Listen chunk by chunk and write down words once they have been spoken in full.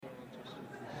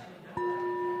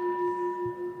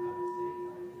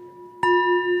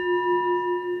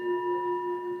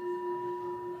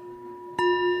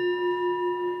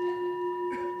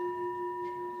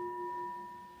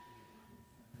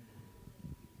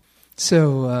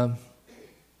So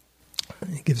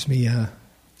it gives me a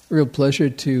real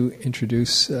pleasure to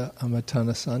introduce Amma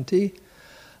Thanasanti,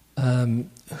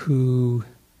 who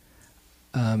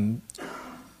joined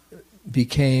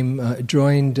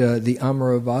the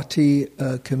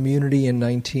Amaravati community in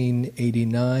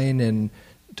 1989 and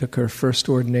took her first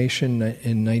ordination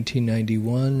in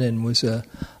 1991 and was a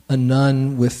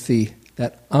nun with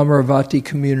that Amaravati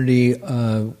community,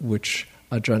 which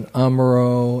Ajahn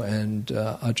Amaro and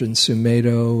Ajahn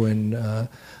Sumedho and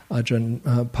Ajahn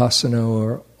Pasano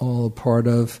are all a part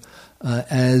of,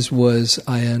 as was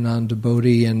Ayananda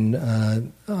Bodhi and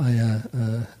Aya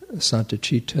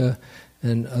Santachita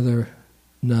and other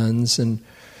nuns, and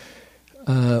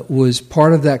was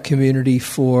part of that community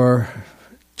for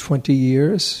 20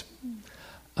 years.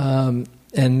 And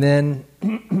then,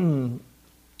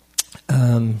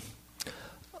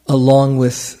 along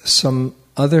with some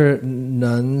other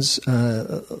nuns,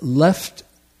 left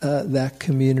that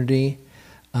community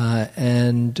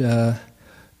and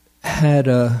had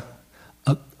a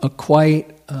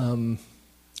quite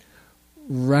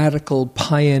radical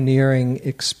pioneering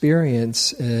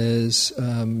experience as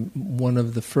one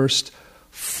of the first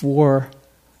 4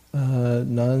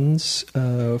 nuns,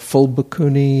 full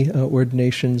bhikkhuni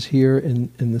ordinations here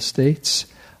in the States.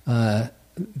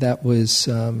 That was,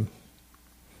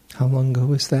 how long ago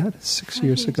was that? 6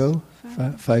 years ago?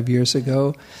 5 years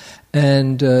ago.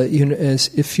 And as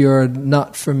if you're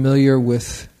not familiar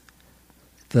with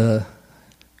the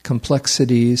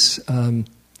complexities,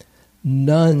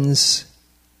 nuns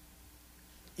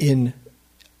in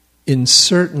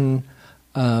certain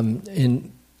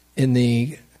in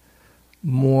the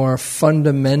more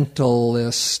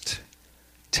fundamentalist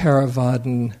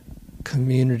Theravadan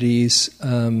communities,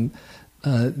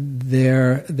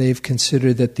 they've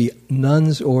considered that the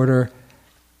nuns' order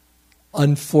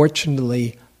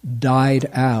unfortunately died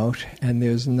out, and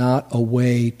there's not a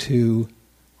way to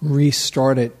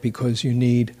restart it because you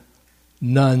need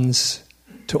nuns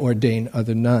to ordain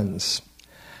other nuns.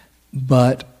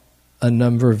 But a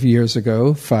number of years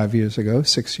ago, 5 years ago,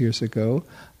 6 years ago,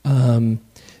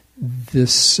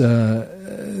 this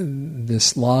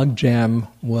logjam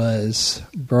was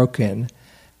broken,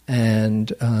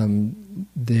 and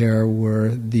there were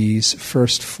these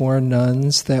first 4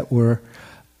 nuns that were,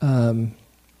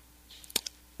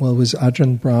 it was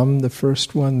Ajahn Brahm, the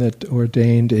first one that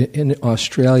ordained in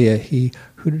Australia.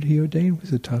 Who did he ordain?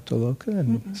 Was it Tataloka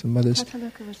and some others?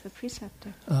 Tataloka was the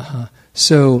preceptor.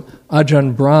 So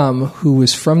Ajahn Brahm, who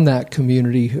was from that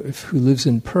community, who lives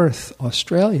in Perth,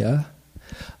 Australia,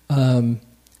 who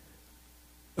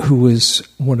was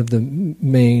one of the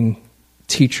main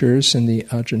teachers in the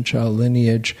Ajahn Chah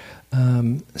lineage,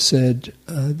 said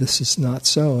this is not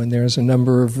so, and there's a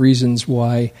number of reasons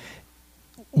why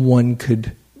one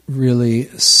could really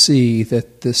see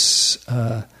that this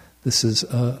is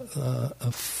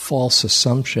a false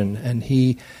assumption. And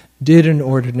he did an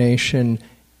ordination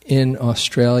in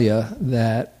Australia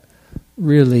that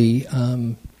really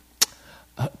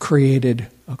created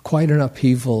quite an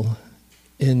upheaval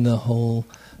in the whole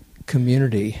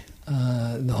community,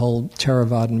 the whole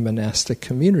Theravadan monastic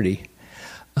community.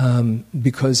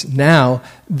 Because now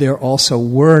there also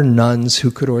were nuns who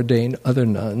could ordain other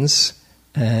nuns,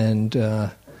 and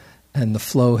the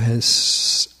flow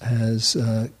has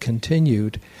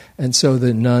continued. And so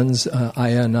the nuns,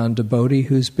 Ayananda Bodhi,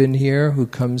 who's been here, who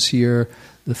comes here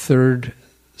the 3rd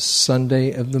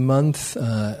Sunday of the month,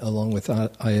 along with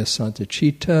Aya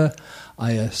Santachita,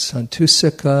 Aya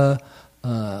Santusika,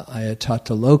 Aya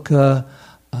Tataloka,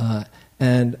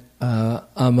 and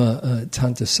Amma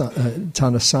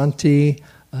Thanasanti.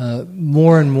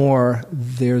 More and more,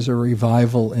 there's a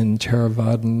revival in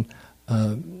Theravadan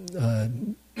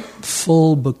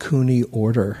full bhikkhuni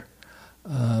order.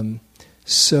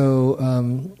 So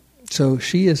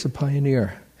she is a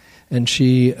pioneer, and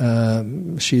she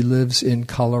lives in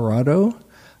Colorado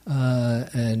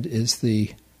and is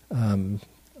the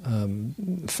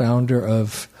founder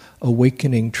of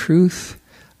Awakening Truth.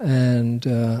 And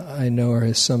I know her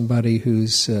as somebody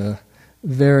who's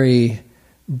very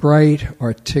bright,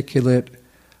 articulate,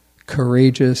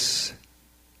 courageous,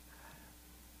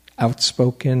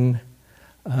 outspoken,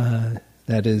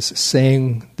 that is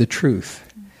saying the truth.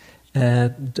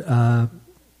 And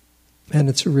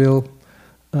it's a real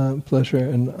pleasure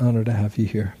and honor to have you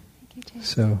here. Thank you,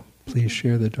 So please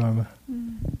share the Dharma.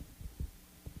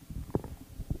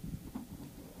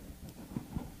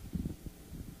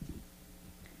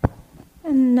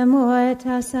 Namo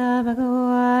tassa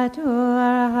bhagavato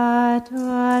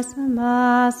arahato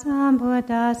samma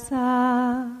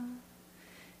sambuddhassa.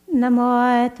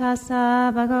 Namo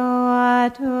tassa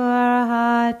bhagavato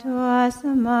arahato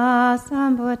samma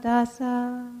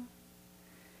sambuddhassa.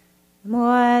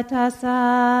 Namo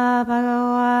tassa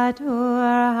bhagavato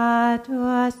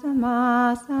arahato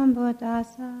samma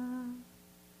sambuddhassa.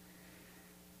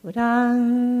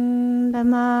 Buddhang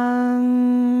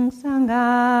dhammang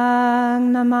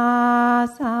sanghang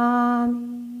namasami.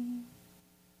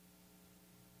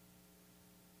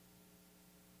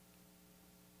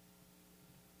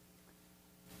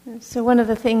 So one of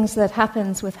the things that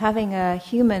happens with having a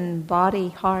human body,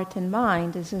 heart, and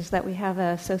mind is that we have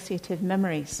associative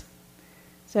memories.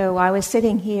 So I was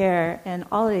sitting here and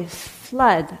all this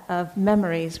flood of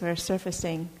memories were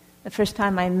surfacing. The first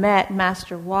time I met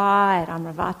Master Wa at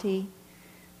Amravati,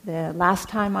 the last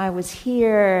time I was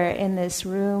here in this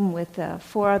room with 3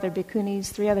 other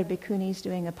bhikkhunis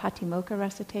doing a Patimokkha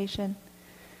recitation,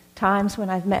 times when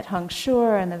I've met Hung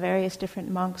Shur and the various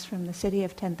different monks from the city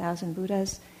of 10,000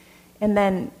 Buddhas, and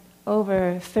then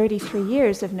over 33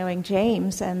 years of knowing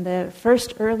James and the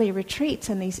first early retreats,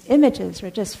 and these images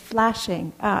were just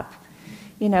flashing up,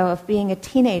 of being a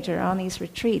teenager on these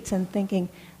retreats and thinking,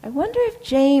 I wonder if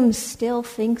James still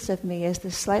thinks of me as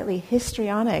the slightly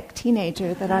histrionic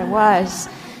teenager that I was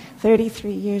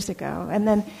 33 years ago. And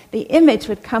then the image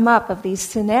would come up of these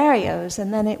scenarios,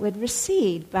 and then it would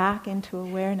recede back into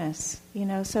awareness.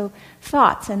 So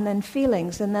thoughts, and then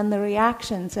feelings, and then the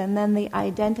reactions, and then the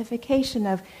identification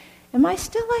of, am I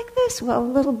still like this? Well, a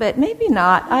little bit, maybe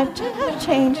not. I've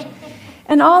changed.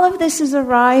 And all of this is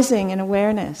arising in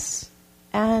awareness,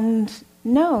 and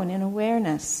known in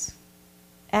awareness,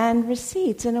 and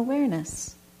recedes in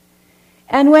awareness.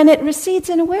 And when it recedes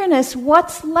in awareness,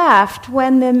 what's left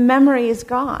when the memory is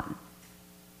gone?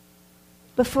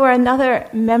 Before another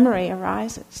memory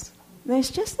arises. There's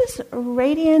just this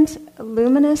radiant,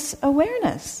 luminous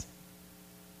awareness.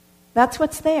 That's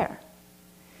what's there.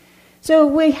 So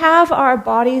we have our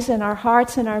bodies and our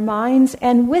hearts and our minds,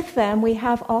 and with them we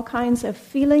have all kinds of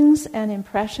feelings and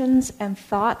impressions and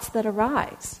thoughts that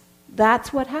arise.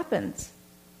 That's what happens.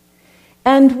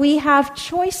 And we have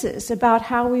choices about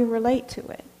how we relate to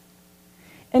it.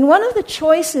 And one of the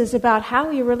choices about how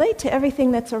we relate to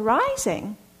everything that's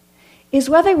arising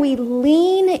is whether we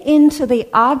lean into the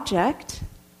object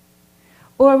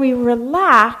or we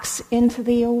relax into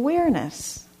the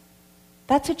awareness.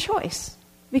 That's a choice.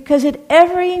 Because at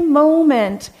every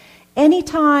moment,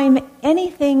 anytime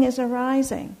anything is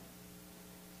arising,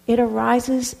 it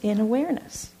arises in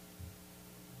awareness.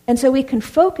 And so we can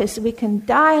focus, we can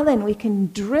dial in, we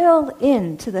can drill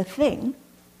into the thing.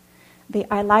 The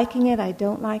I liking it, I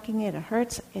don't liking it, it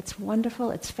hurts, it's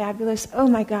wonderful, it's fabulous. Oh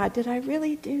my God, did I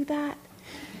really do that?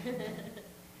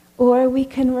 Or we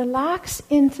can relax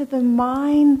into the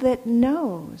mind that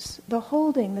knows, the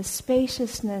holding, the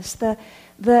spaciousness, the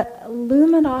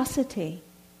luminosity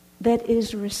that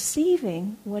is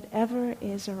receiving whatever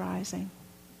is arising.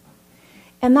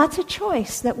 And that's a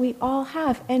choice that we all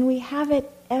have, and we have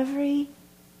it every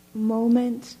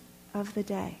moment of the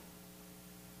day.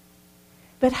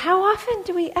 But how often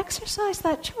do we exercise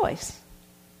that choice?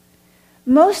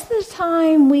 Most of the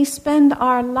time we spend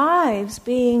our lives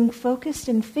being focused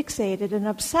and fixated and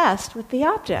obsessed with the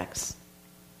objects.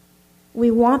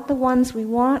 We want the ones we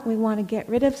want to get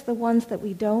rid of the ones that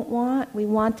we don't want, we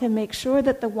want to make sure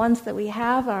that the ones that we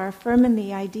have are affirming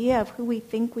the idea of who we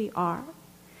think we are.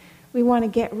 We want to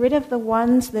get rid of the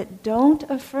ones that don't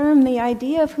affirm the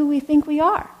idea of who we think we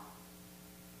are.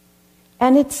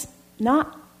 And it's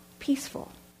not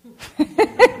peaceful.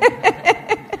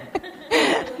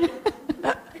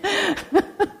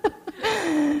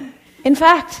 In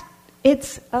fact,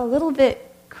 it's a little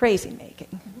bit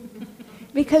crazy-making.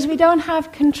 Because we don't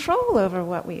have control over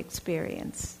what we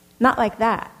experience. Not like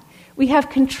that. We have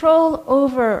control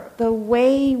over the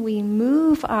way we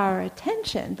move our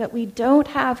attention, but we don't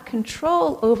have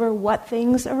control over what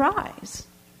things arise.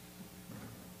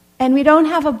 And we don't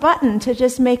have a button to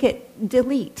just make it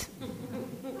delete.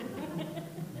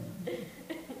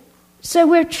 So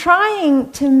we're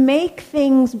trying to make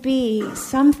things be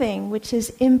something which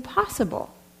is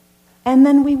impossible. And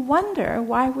then we wonder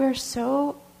why we're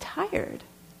so tired.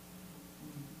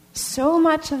 So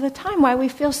much of the time, why we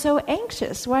feel so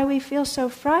anxious, why we feel so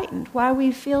frightened, why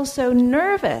we feel so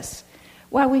nervous,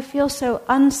 why we feel so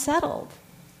unsettled.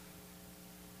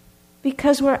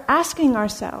 Because we're asking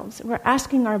ourselves, we're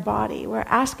asking our body, we're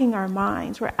asking our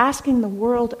minds, we're asking the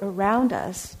world around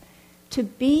us to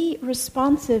be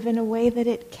responsive in a way that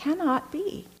it cannot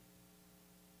be.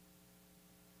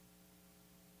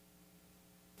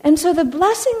 And so the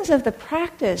blessings of the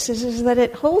practice is that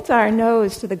it holds our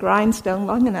nose to the grindstone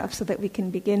long enough so that we can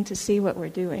begin to see what we're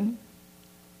doing.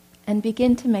 and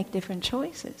begin to make different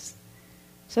choices.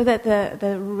 So that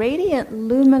the radiant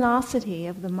luminosity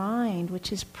of the mind,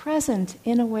 which is present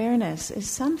in awareness, is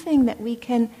something that we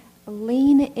can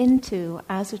lean into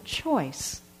as a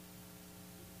choice.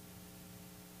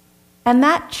 And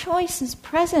that choice is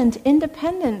present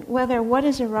independent whether what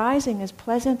is arising is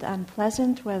pleasant,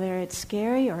 unpleasant, whether it's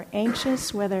scary or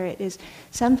anxious, whether it is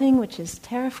something which is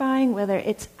terrifying, whether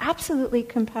it's absolutely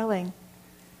compelling,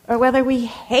 or whether we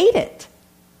hate it.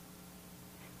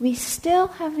 We still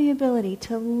have the ability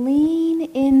to lean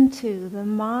into the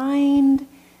mind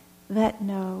that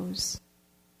knows.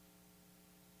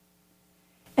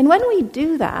 And when we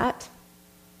do that,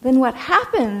 then what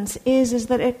happens is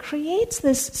that it creates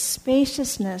this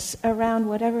spaciousness around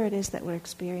whatever it is that we're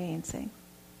experiencing.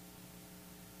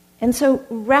 And so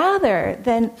rather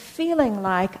than feeling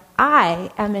like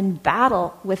I am in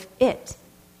battle with it,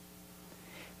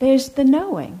 there's the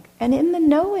knowing. And in the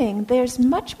knowing, there's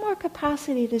much more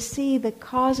capacity to see the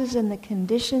causes and the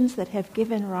conditions that have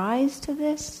given rise to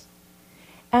this,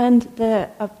 and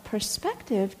a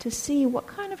perspective to see what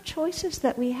kind of choices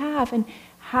that we have and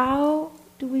how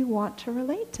do we want to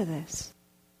relate to this.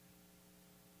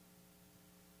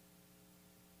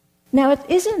 Now, it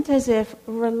isn't as if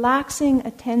relaxing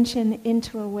attention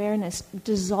into awareness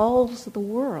dissolves the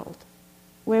world,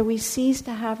 where we cease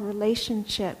to have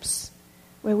relationships,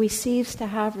 where we cease to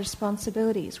have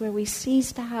responsibilities, where we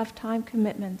cease to have time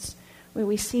commitments, where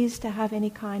we cease to have any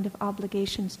kind of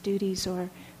obligations, duties, or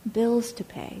bills to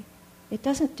pay. It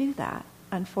doesn't do that,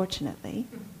 unfortunately.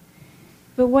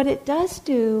 But what it does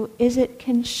do is it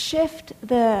can shift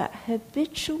the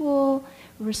habitual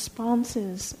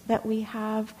responses that we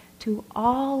have to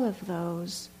all of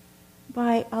those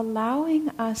by allowing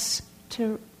us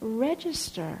to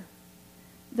register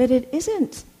that it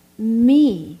isn't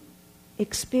me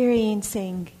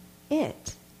experiencing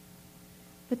it,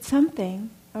 but something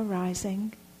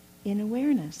arising in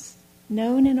awareness,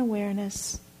 known in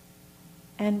awareness,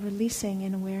 and releasing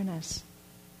in awareness.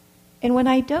 And when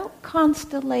I don't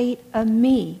constellate a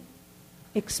me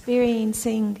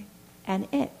experiencing an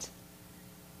it,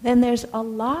 then there's a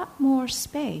lot more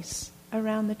space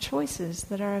around the choices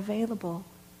that are available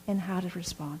in how to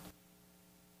respond.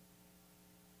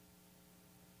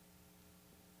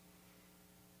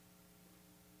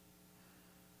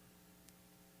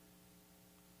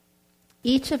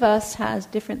 Each of us has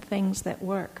different things that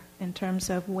work in terms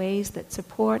of ways that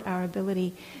support our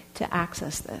ability to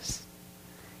access this.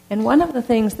 And one of the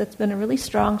things that's been a really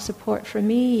strong support for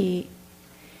me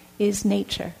is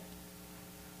nature.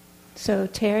 So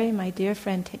Terry, my dear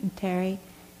friend Terry,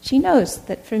 she knows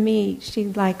that for me, she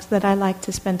likes that I like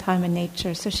to spend time in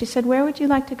nature. So she said, "Where would you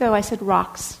like to go?" I said,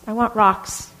 "Rocks. I want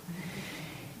rocks."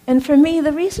 And for me,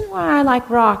 the reason why I like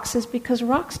rocks is because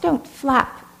rocks don't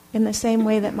flap in the same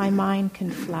way that my mind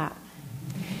can flap.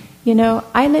 You know,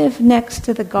 I live next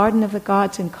to the Garden of the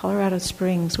Gods in Colorado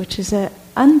Springs, which is an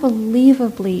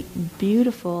unbelievably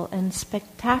beautiful and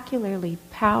spectacularly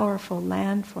powerful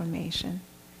land formation.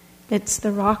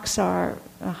 The rocks are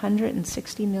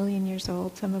 160 million years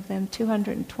old, some of them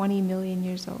 220 million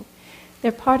years old.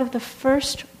 They're part of the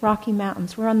first Rocky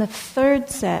Mountains. We're on the third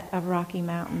set of Rocky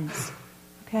Mountains,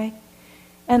 okay?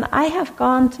 And I have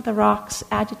gone to the rocks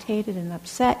agitated and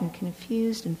upset and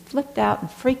confused and flipped out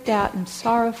and freaked out and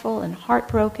sorrowful and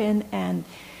heartbroken and,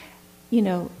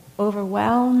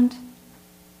 overwhelmed.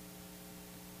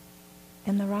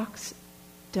 And the rocks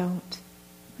don't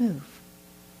move.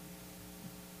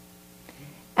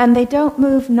 And they don't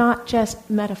move not just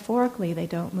metaphorically, they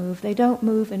don't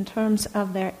move in terms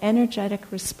of their energetic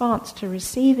response to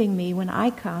receiving me when I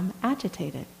come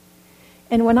agitated.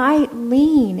 And when I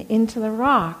lean into the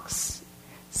rocks,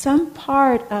 some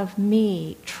part of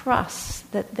me trusts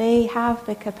that they have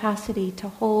the capacity to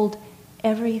hold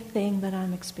everything that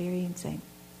I'm experiencing.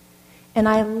 And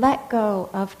I let go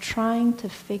of trying to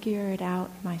figure it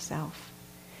out myself.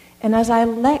 And as I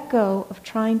let go of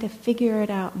trying to figure it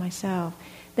out myself,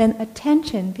 then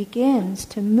attention begins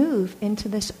to move into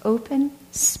this open,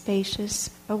 spacious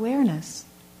awareness.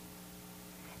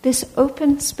 This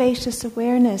open, spacious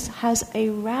awareness has a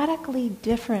radically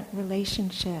different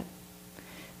relationship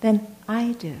than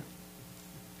I do.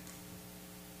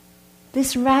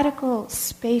 This radical,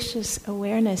 spacious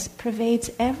awareness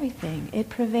pervades everything. It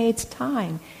pervades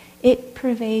time. It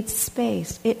pervades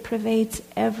space. It pervades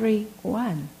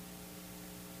everyone.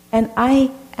 And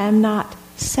I am not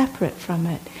separate from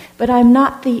it, but I'm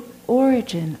not the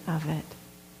origin of it.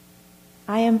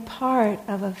 I am part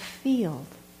of a field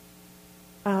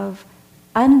of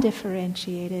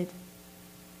undifferentiated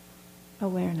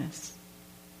awareness.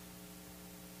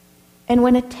 And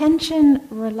when attention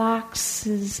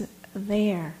relaxes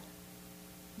there,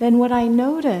 then what I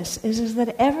notice is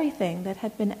that everything that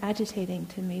had been agitating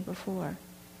to me before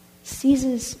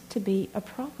ceases to be a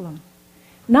problem.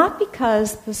 Not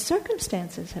because the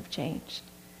circumstances have changed,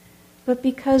 but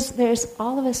because there's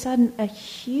all of a sudden a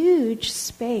huge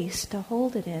space to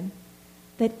hold it in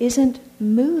that isn't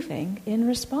moving in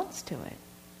response to it.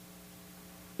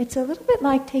 It's a little bit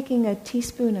like taking a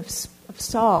teaspoon of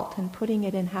salt and putting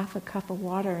it in half a cup of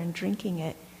water and drinking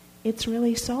it. It's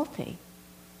really salty,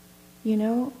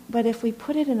 but if we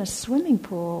put it in a swimming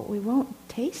pool, we won't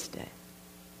taste it.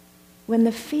 When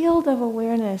the field of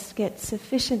awareness gets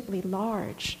sufficiently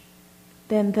large,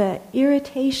 then the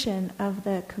irritation of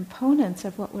the components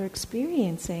of what we're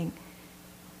experiencing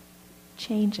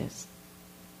changes.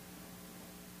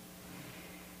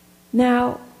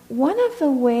 Now, one of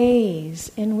the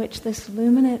ways in which this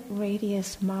luminant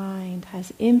radius mind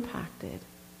has impacted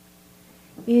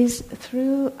is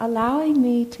through allowing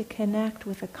me to connect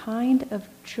with a kind of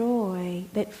joy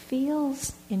that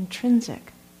feels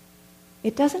intrinsic.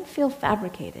 It doesn't feel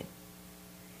fabricated.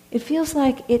 It feels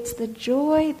like it's the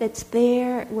joy that's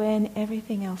there when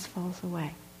everything else falls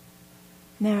away.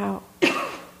 Now,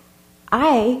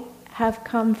 I have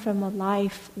come from a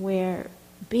life where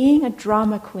being a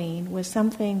drama queen was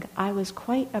something I was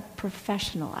quite a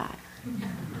professional at.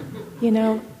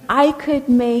 I could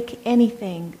make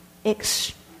anything extremely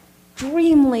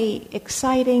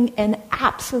exciting and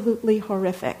absolutely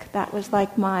horrific. That was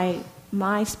like my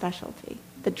specialty,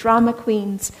 the drama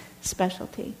queen's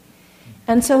specialty.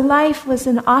 And so life was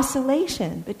an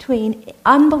oscillation between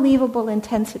unbelievable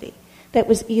intensity that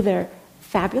was either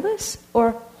fabulous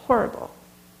or horrible.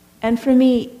 And for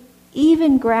me,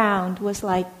 even ground was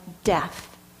like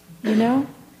death,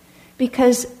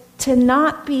 Because to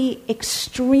not be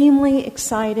extremely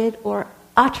excited or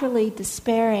utterly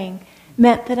despairing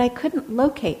meant that I couldn't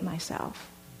locate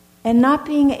myself. And not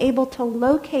being able to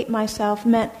locate myself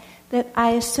meant that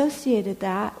I associated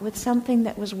that with something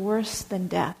that was worse than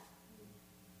death.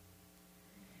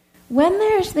 When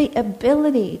there's the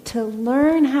ability to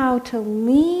learn how to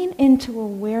lean into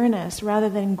awareness rather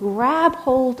than grab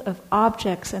hold of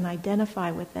objects and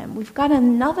identify with them, we've got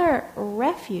another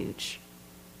refuge.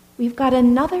 We've got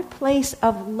another place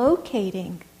of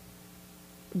locating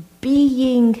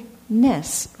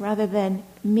beingness rather than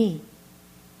me.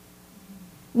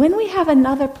 When we have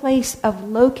another place of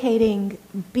locating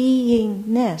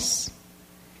beingness,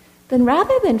 then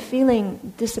rather than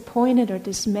feeling disappointed or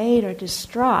dismayed or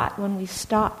distraught when we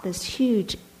stop this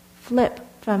huge flip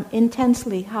from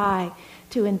intensely high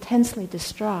to intensely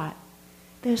distraught,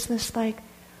 there's this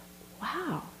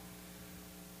wow,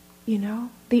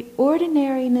 the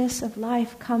ordinariness of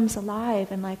life comes alive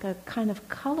in like a kind of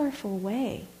colorful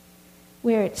way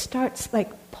where it starts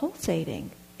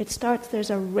pulsating. There's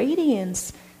a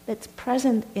radiance that's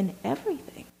present in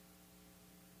everything.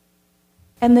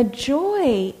 And the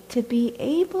joy to be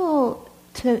able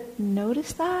to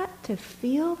notice that, to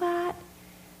feel that,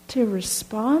 to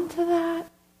respond to that,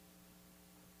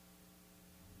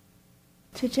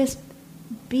 to just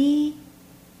be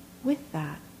with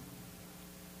that,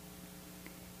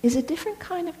 is a different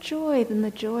kind of joy than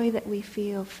the joy that we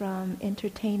feel from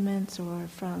entertainments or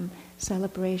from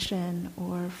celebration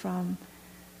or from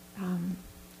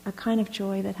a kind of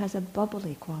joy that has a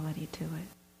bubbly quality to it.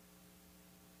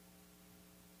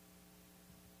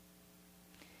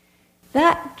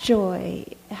 That joy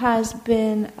has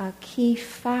been a key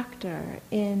factor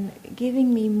in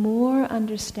giving me more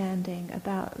understanding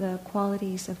about the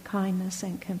qualities of kindness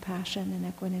and compassion and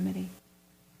equanimity.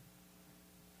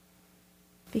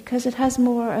 Because it has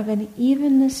more of an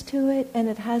evenness to it and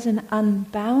it has an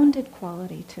unbounded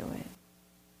quality to it.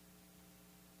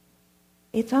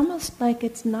 It's almost like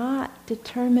it's not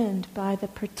determined by the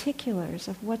particulars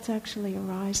of what's actually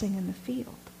arising in the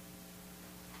field.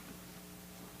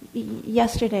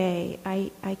 Yesterday,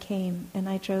 I came and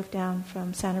I drove down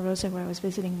from Santa Rosa where I was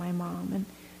visiting my mom, and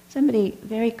somebody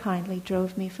very kindly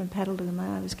drove me from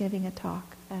Petaluma. I was giving a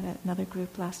talk at another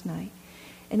group last night.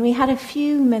 And we had a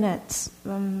few minutes,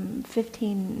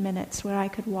 15 minutes, where I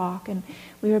could walk, and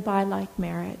we were by Lake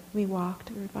Merritt. We were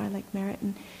by Lake Merritt.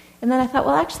 And then I thought,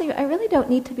 well, actually, I really don't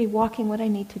need to be walking. What I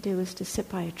need to do is to sit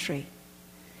by a tree.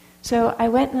 So I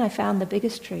went and I found the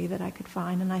biggest tree that I could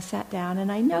find, and I sat down,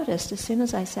 and I noticed as soon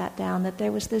as I sat down that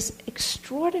there was this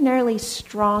extraordinarily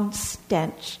strong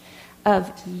stench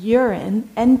of urine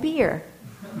and beer,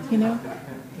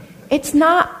 It's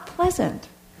not pleasant.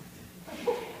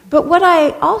 But what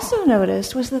I also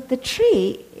noticed was that the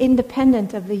tree,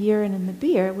 independent of the urine and the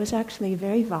beer, was actually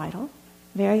very vital,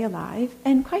 very alive,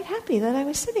 and quite happy that I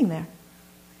was sitting there.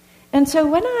 And so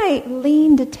when I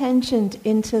leaned attention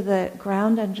into the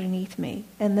ground underneath me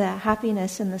and the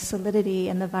happiness and the solidity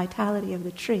and the vitality of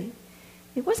the tree,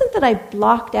 it wasn't that I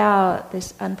blocked out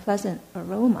this unpleasant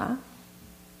aroma,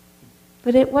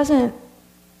 but it wasn't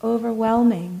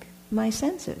overwhelming my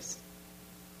senses.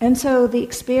 And so the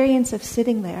experience of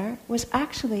sitting there was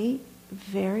actually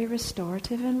very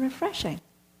restorative and refreshing.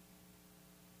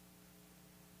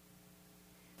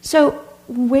 So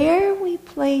where we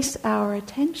place our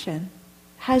attention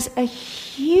has a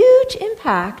huge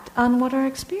impact on what our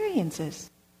experience is.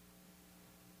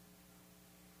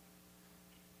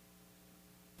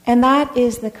 And that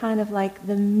is the kind of like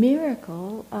the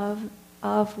miracle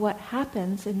of what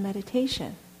happens in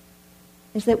meditation,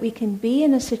 is that we can be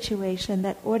in a situation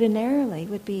that ordinarily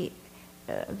would be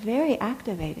very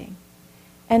activating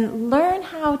and learn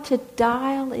how to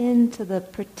dial into the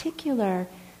particular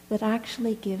that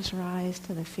actually gives rise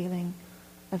to the feeling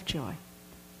of joy.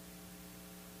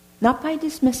 Not by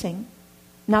dismissing,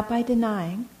 not by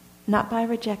denying, not by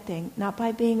rejecting, not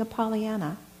by being a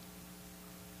Pollyanna,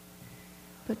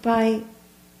 but by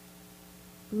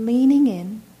leaning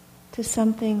in to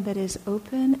something that is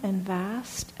open and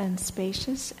vast and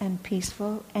spacious and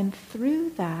peaceful, and through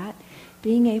that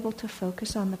being able to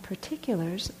focus on the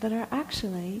particulars that are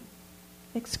actually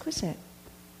exquisite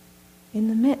in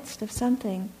the midst of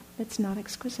something that's not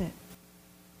exquisite.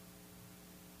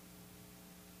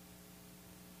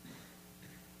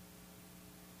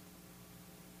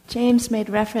 James made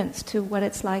reference to what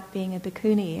it's like being a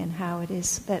bhikkhuni and how it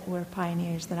is that we're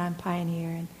pioneers, that I'm pioneer,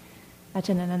 and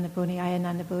Ajahn Bodhi,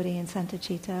 Ayananda Bodhi, and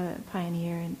Santachita,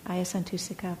 pioneer, and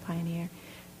Ayasantusika, pioneer.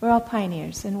 We're all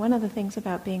pioneers, and one of the things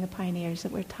about being a pioneer is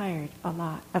that we're tired a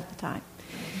lot of the time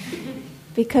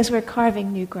because we're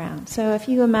carving new ground. So if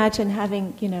you imagine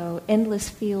having, endless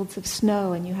fields of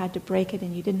snow and you had to break it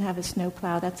and you didn't have a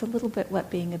snowplow, that's a little bit what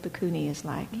being a bhikkhuni is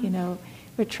like.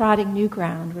 We're trotting new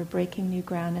ground, we're breaking new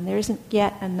ground, and there isn't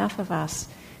yet enough of us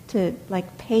to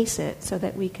pace it so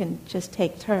that we can just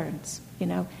take turns,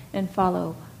 and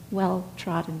follow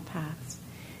well-trodden paths.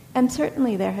 And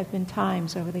certainly there have been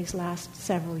times over these last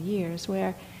several years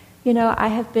where, I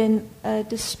have been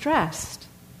distressed.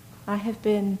 I have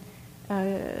been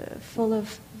full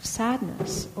of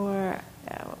sadness or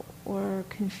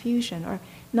confusion, or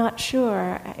not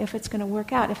sure if it's going to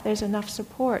work out, if there's enough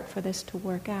support for this to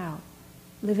work out.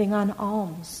 Living on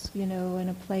alms, in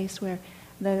a place where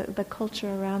the culture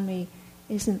around me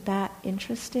isn't that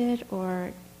interested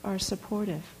or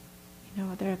supportive.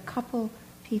 There are a couple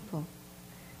people,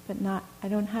 but I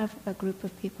don't have a group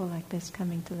of people like this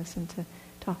coming to listen to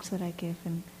talks that I give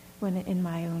when in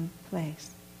my own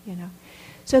place,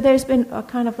 So there's been a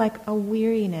kind of like a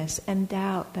weariness and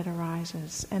doubt that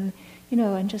arises, and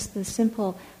and just the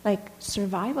simple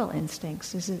survival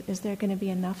instincts. Is there going to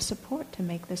be enough support to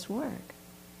make this work?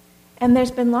 And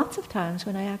there's been lots of times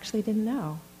when I actually didn't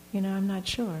know. I'm not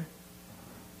sure.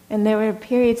 And there were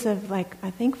periods of I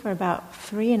think for about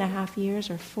 3.5 years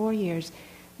or 4 years,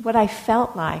 what I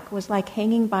felt like was like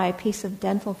hanging by a piece of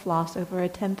dental floss over a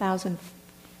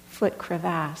 10,000-foot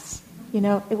crevasse.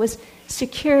 It was,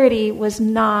 security was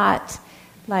not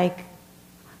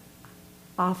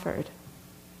offered.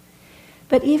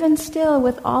 But even still,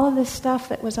 with all of this stuff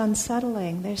that was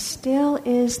unsettling, there still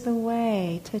is the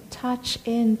way to touch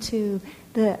into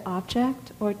the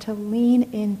object or to lean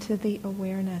into the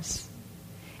awareness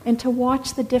and to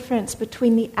watch the difference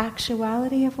between the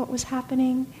actuality of what was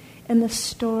happening and the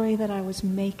story that I was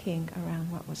making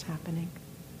around what was happening.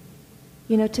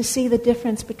 To see the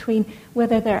difference between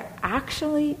whether there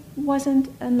actually wasn't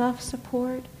enough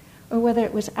support or whether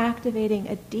it was activating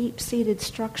a deep-seated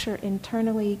structure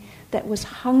internally that was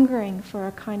hungering for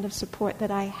a kind of support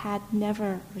that I had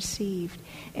never received,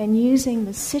 and using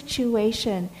the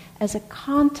situation as a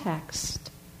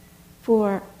context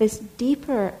for this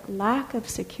deeper lack of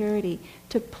security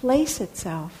to place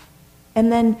itself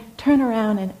and then turn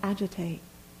around and agitate.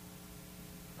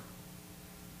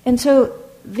 And so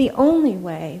the only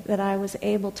way that I was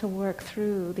able to work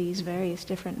through these various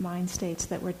different mind states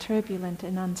that were turbulent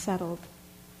and unsettled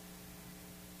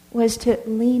was to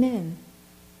lean in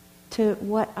to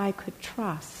what I could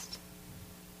trust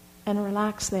and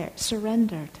relax there,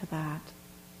 surrender to that,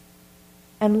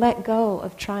 and let go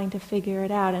of trying to figure it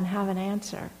out and have an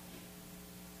answer.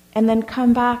 And then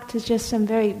come back to just some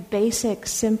very basic,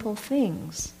 simple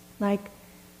things, like,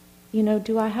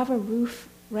 do I have a roof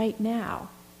right now?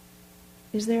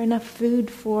 Is there enough food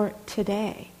for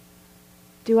today?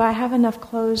 Do I have enough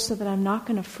clothes so that I'm not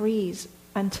going to freeze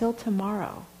until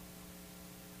tomorrow?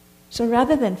 So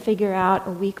rather than figure out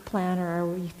a week plan or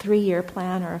a 3-year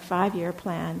plan or a 5-year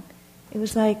plan, It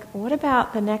was like, what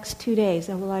about the next 2 days?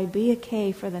 And will I be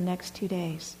okay for the next 2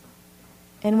 days?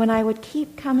 And when I would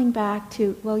keep coming back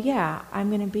to, well, yeah, I'm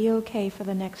going to be okay for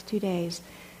the next 2 days,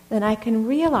 then I can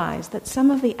realize that some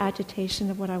of the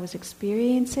agitation of what I was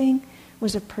experiencing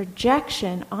was a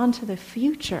projection onto the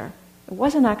future. It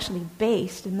wasn't actually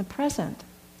based in the present.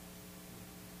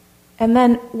 And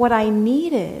then what I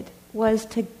needed was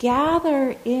to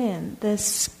gather in the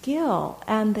skill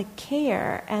and the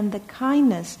care and the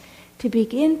kindness to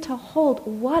begin to hold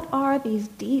what are these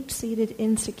deep-seated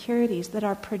insecurities that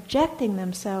are projecting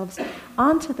themselves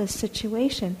onto the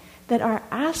situation, that are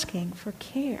asking for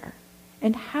care.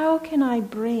 And how can I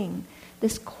bring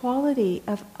this quality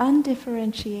of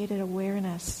undifferentiated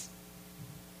awareness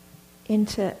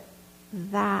into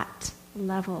that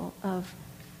level of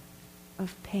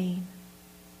pain?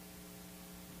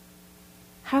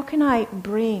 How can I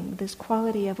bring this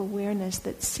quality of awareness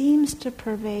that seems to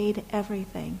pervade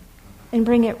everything and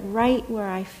bring it right where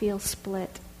I feel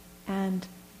split and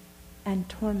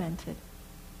tormented?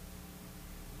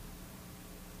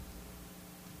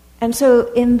 And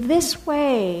so in this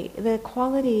way, the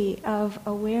quality of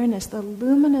awareness, the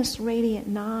luminous radiant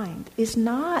mind, is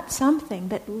not something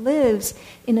that lives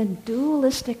in a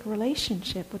dualistic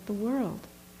relationship with the world.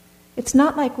 It's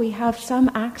not like we have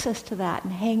some access to that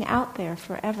and hang out there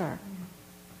forever.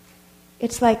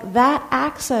 It's like that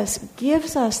access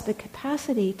gives us the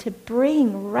capacity to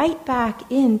bring right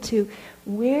back into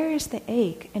where is the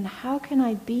ache and how can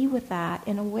I be with that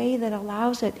in a way that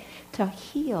allows it to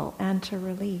heal and to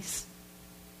release.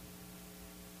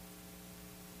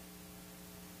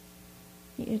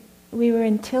 We were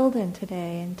in Tilden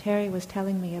today, and Terry was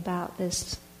telling me about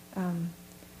this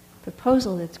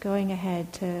proposal that's going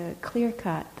ahead to clear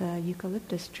cut the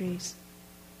eucalyptus trees.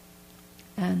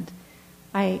 And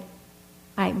my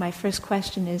first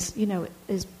question is,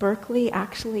 is Berkeley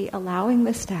actually allowing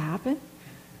this to happen?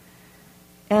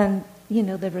 And,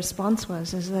 the response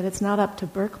is that it's not up to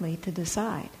Berkeley to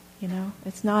decide,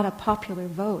 It's not a popular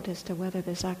vote as to whether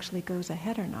this actually goes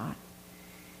ahead or not.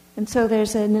 And so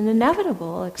there's an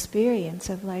inevitable experience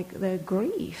of the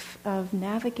grief of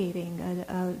navigating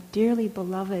a dearly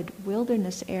beloved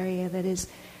wilderness area that is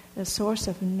a source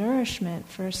of nourishment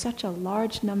for such a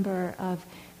large number of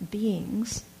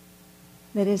beings,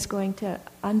 that is going to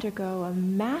undergo a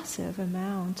massive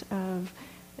amount of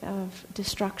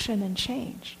destruction and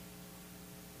change.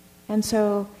 And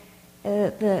so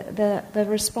the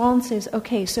response is,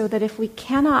 okay, so that if we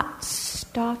cannot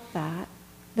stop that,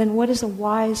 then what is a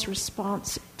wise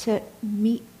response to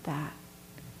meet that?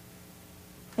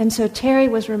 And so Terry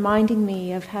was reminding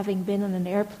me of having been on an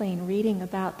airplane reading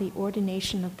about the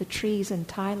ordination of the trees in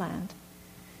Thailand.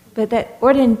 But that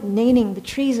ordinating the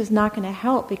trees is not going to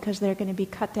help because they're going to be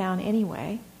cut down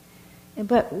anyway.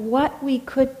 But what we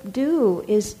could do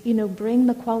is, bring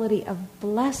the quality of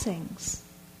blessings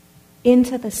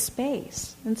into the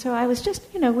space. And so I was just,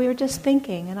 we were just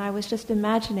thinking, and I was just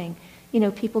imagining,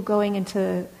 people going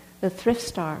into the thrift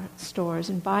stores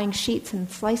and buying sheets and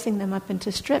slicing them up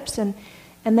into strips and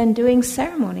then doing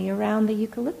ceremony around the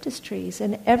eucalyptus trees.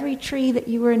 And every tree that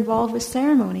you were involved with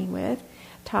ceremony with,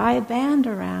 tie a band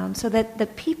around so that the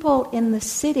people in the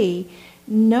city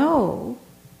know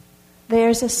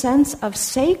there's a sense of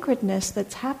sacredness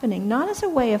that's happening, not as a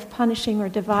way of punishing or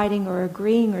dividing or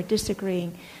agreeing or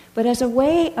disagreeing, but as a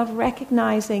way of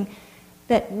recognizing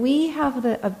that we have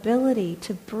the ability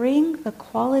to bring the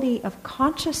quality of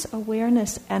conscious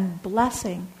awareness and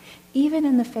blessing even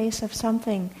in the face of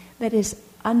something that is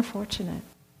unfortunate.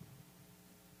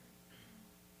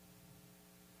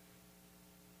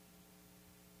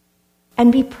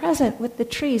 And be present with the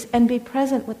trees and be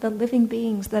present with the living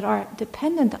beings that are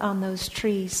dependent on those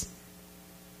trees.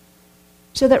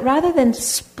 So that rather than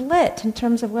split in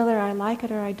terms of whether I like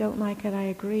it or I don't like it, I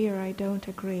agree or I don't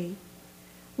agree,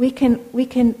 we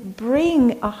can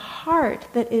bring a heart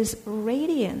that is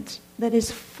radiant, that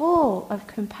is full of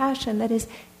compassion, that is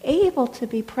able to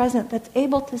be present, that's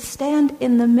able to stand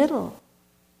in the middle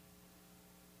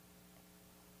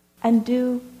and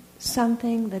do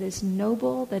something that is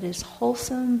noble, that is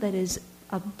wholesome, that is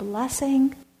a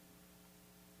blessing,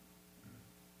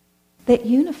 that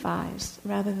unifies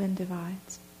rather than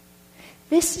divides.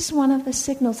 This is one of the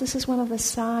signals, this is one of the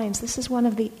signs, this is one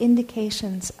of the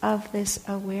indications of this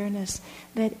awareness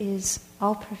that is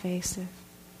all-pervasive,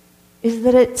 is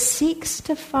that it seeks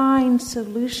to find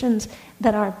solutions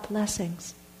that are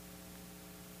blessings,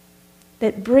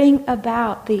 that bring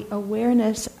about the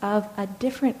awareness of a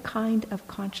different kind of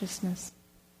consciousness.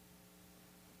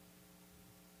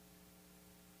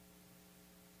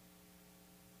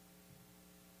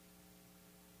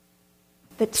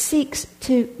 that seeks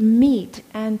to meet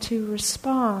and to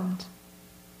respond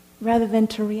rather than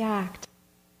to react,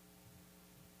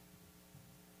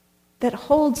 that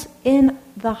holds in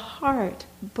the heart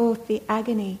both the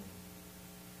agony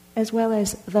as well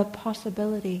as the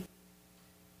possibility.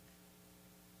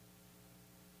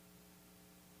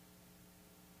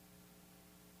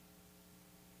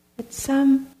 That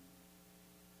some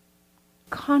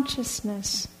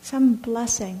consciousness, some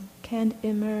blessing can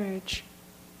emerge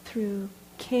through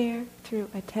care, through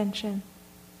attention,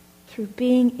 through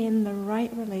being in the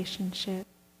right relationship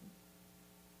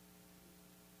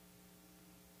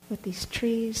with these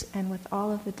trees and with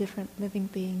all of the different living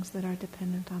beings that are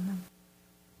dependent on them.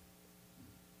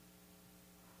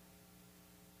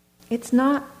 It's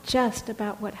not just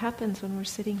about what happens when we're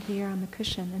sitting here on the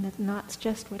cushion, and it's not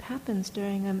just what happens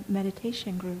during a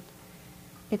meditation group.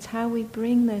 It's how we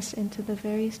bring this into the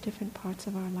various different parts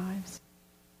of our lives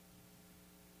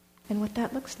and what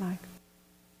that looks like.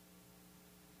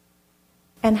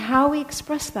 And how we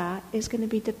express that is going to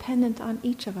be dependent on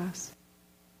each of us.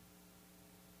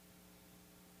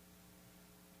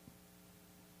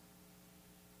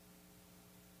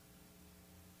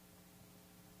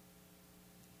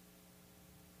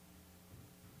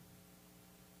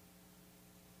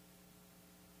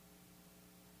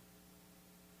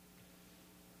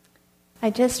 I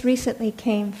just recently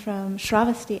came from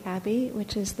Shravasti Abbey,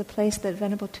 which is the place that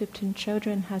Venerable Thupten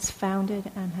Chodron has founded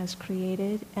and has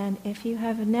created. And if you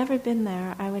have never been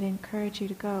there, I would encourage you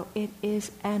to go. It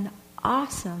is an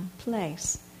awesome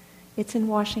place. It's in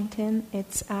Washington.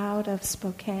 It's out of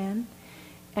Spokane.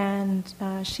 And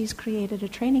she's created a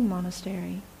training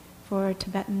monastery for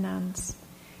Tibetan nuns.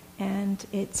 And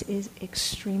it is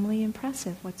extremely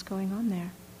impressive what's going on there.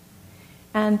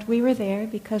 And we were there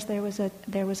because there was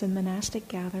a monastic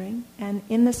gathering, and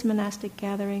in this monastic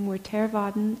gathering were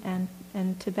Theravadan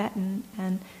and Tibetan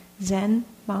and Zen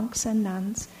monks and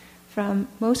nuns from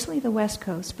mostly the West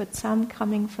Coast, but some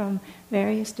coming from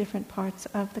various different parts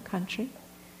of the country.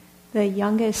 The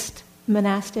youngest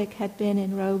monastic had been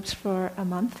in robes for a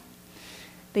month.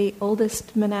 The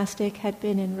oldest monastic had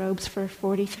been in robes for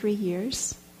 43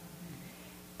 years.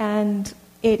 And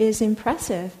it is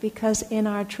impressive because in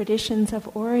our traditions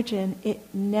of origin, it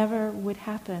never would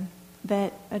happen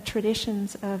that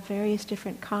traditions of various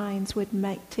different kinds would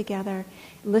meet together,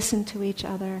 listen to each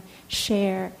other,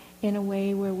 share in a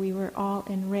way where we were all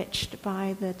enriched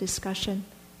by the discussion.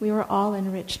 We were all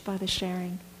enriched by the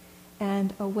sharing,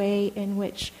 and a way in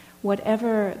which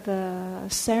whatever the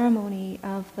ceremony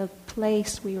of the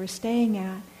place we were staying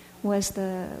at was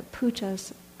the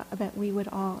pujas that we would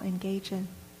all engage in.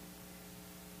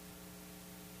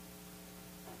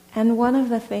 And one of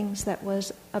the things that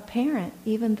was apparent,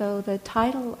 even though the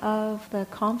title of the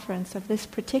conference of this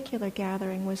particular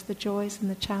gathering was The Joys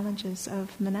and the Challenges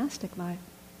of Monastic Life,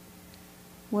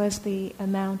 was the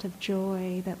amount of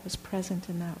joy that was present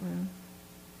in that room.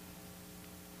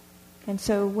 And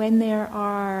so when there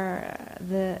are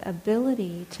the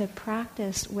ability to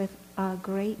practice with a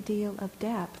great deal of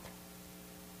depth,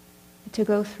 to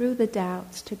go through the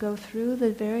doubts, to go through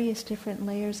the various different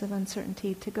layers of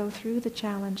uncertainty, to go through the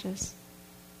challenges.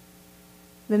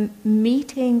 The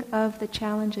meeting of the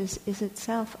challenges is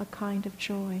itself a kind of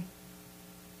joy.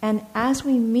 And as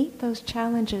we meet those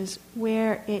challenges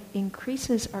where it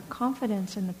increases our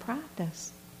confidence in the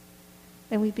practice,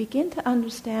 then we begin to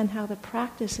understand how the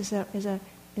practice is a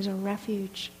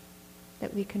refuge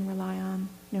that we can rely on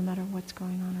no matter what's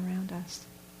going on around us.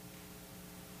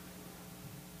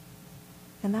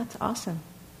 And that's awesome.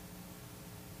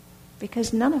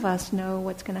 Because none of us know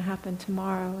what's going to happen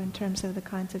tomorrow in terms of the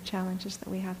kinds of challenges that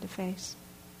we have to face.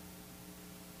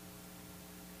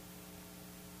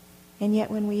 And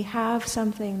yet when we have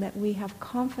something that we have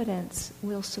confidence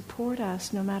will support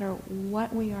us no matter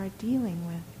what we are dealing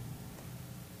with,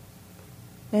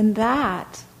 then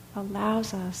that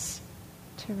allows us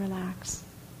to relax.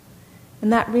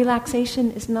 And that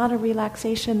relaxation is not a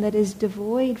relaxation that is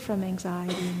devoid from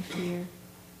anxiety and fear.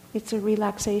 It's a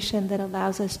relaxation that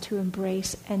allows us to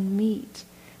embrace and meet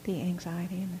the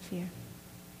anxiety and the fear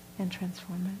and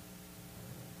transform it.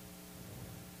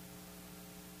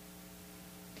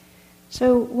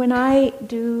 So when I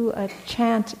do a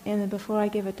chant before I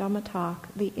give a Dhamma talk,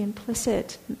 the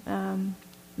implicit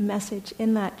message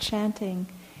in that chanting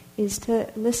is to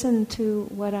listen to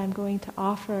what I'm going to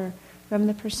offer from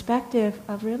the perspective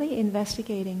of really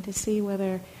investigating to see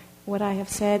whether what I have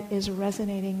said is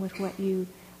resonating with what you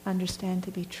understand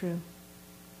to be true.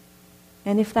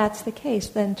 And if that's the case,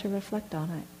 then to reflect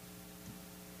on it.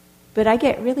 But I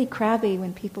get really crabby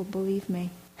when people believe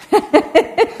me.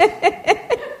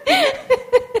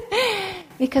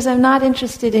 Because I'm not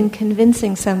interested in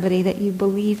convincing somebody that you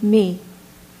believe me.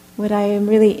 What I am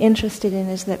really interested in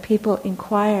is that people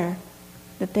inquire,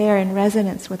 that they are in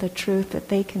resonance with a truth that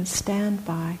they can stand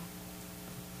by,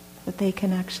 that they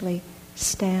can actually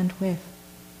stand with.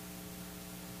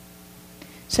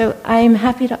 So I'm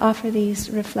happy to offer these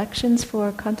reflections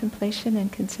for contemplation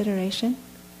and consideration,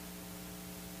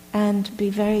 and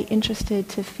be very interested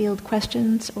to field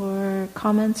questions or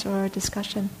comments or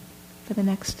discussion for the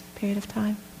next period of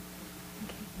time.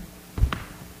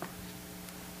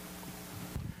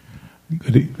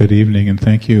 Good evening, and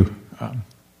thank you.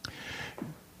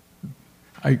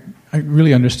 I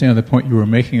really understand the point you were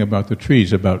making about the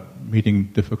trees, about meeting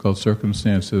difficult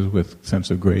circumstances with a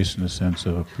sense of grace and a sense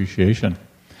of appreciation.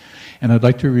 And I'd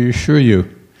like to reassure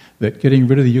you that getting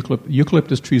rid of the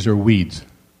eucalyptus trees are weeds.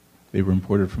 They were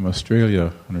imported from Australia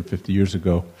 150 years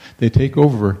ago. They take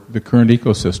over the current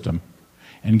ecosystem,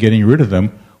 and getting rid of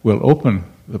them will open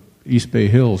the East Bay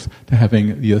Hills to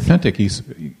having the authentic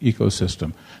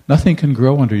ecosystem. Nothing can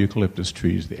grow under eucalyptus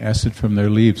trees. The acid from their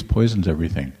leaves poisons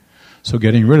everything. So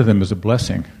getting rid of them is a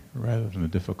blessing rather than a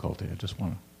difficulty. I just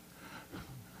want to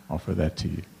offer that to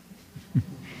you.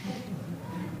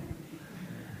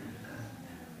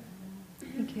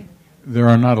 Thank you. There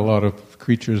are not a lot of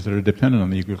creatures that are dependent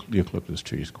on the eucalyptus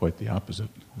trees, quite the opposite,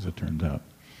 as it turns out.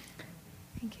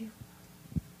 Thank you.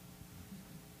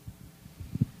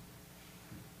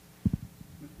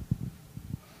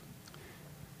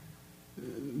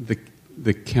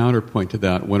 The counterpoint to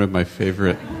that, one of my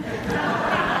favorite...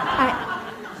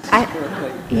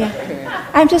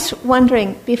 I'm just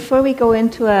wondering, before we go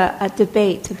into a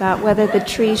debate about whether the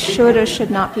trees should or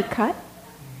should not be cut,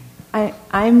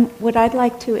 what I'd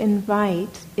like to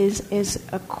invite is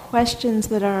questions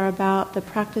that are about the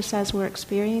practice as we're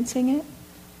experiencing it,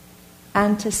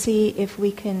 and to see if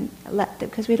we can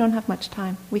because we don't have much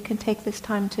time, we can take this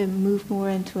time to move more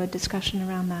into a discussion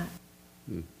around that.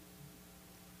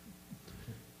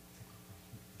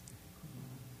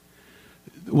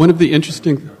 One of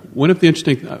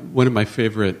my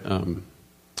favorite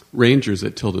rangers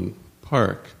at Tilden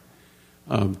Park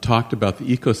talked about the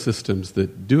ecosystems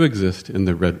that do exist in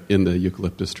the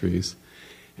eucalyptus trees,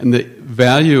 and the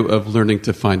value of learning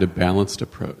to find a balanced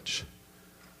approach,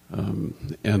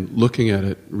 and looking at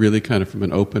it really kind of from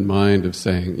an open mind of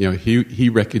saying, he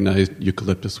recognized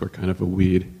eucalyptus were kind of a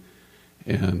weed,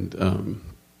 and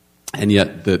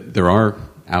yet that there are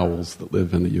owls that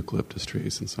live in the eucalyptus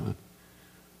trees and so on.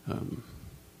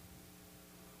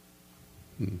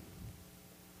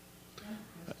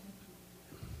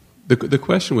 The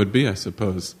question would be, I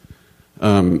suppose,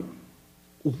 when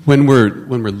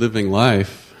we're living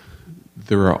life,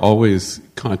 there are always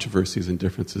controversies and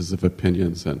differences of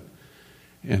opinions, and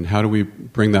how do we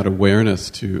bring that awareness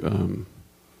to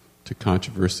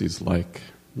controversies like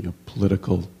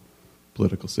political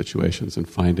situations, and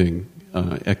finding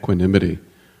equanimity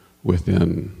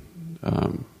within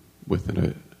a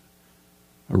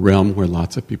realm where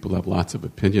lots of people have lots of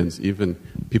opinions. Even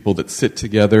people that sit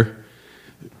together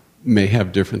may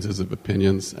have differences of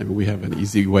opinions. I mean, we have an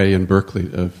easy way in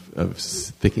Berkeley of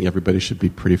thinking everybody should be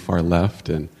pretty far left,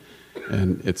 and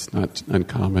it's not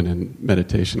uncommon in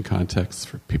meditation contexts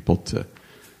for people to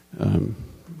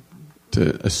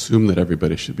assume that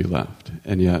everybody should be left.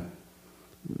 And yet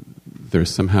there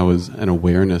somehow is an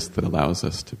awareness that allows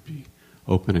us to be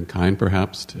open and kind,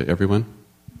 perhaps, to everyone.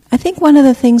 I think one of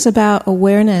the things about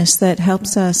awareness that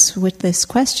helps us with this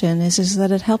question is that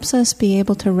it helps us be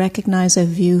able to recognize a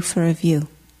view for a view.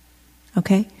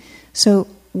 Okay? So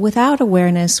without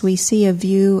awareness, we see a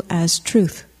view as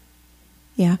truth.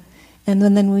 Yeah? And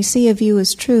then we see a view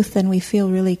as truth, then we feel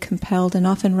really compelled and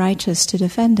often righteous to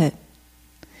defend it.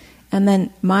 And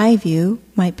then my view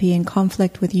might be in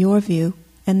conflict with your view,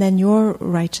 and then your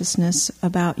righteousness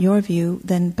about your view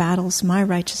then battles my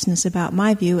righteousness about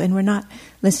my view, and we're not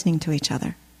listening to each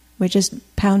other. We're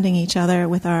just pounding each other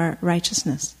with our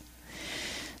righteousness.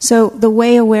 So the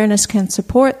way awareness can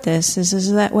support this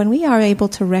is that when we are able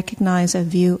to recognize a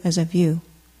view as a view,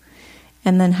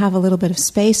 and then have a little bit of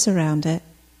space around it,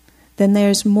 then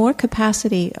there's more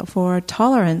capacity for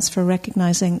tolerance for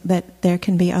recognizing that there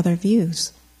can be other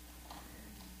views.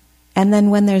 And then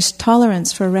when there's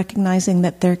tolerance for recognizing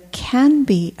that there can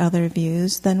be other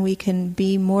views, then we can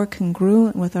be more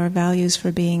congruent with our values for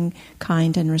being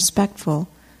kind and respectful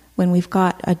when we've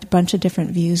got a bunch of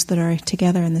different views that are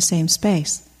together in the same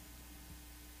space.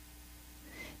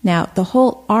 Now, the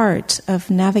whole art of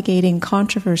navigating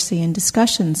controversy and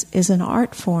discussions is an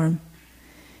art form.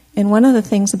 And one of the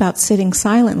things about sitting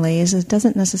silently is it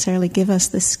doesn't necessarily give us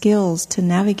the skills to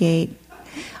navigate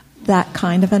that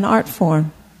kind of an art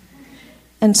form.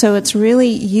 And so it's really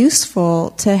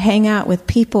useful to hang out with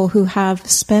people who have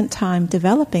spent time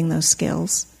developing those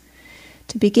skills,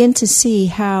 to begin to see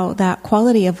how that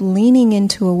quality of leaning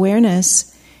into awareness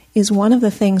is one of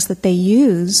the things that they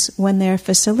use when they're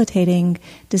facilitating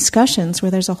discussions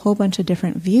where there's a whole bunch of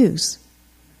different views.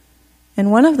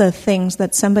 And one of the things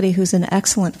that somebody who's an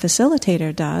excellent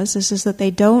facilitator does is that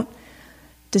they don't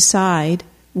decide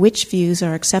which views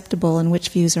are acceptable and which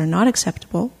views are not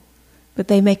acceptable, but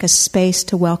they make a space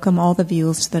to welcome all the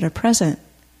views that are present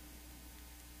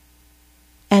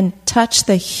and touch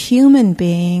the human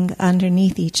being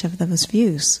underneath each of those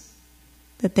views,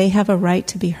 that they have a right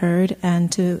to be heard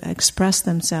and to express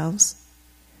themselves.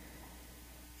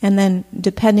 And then,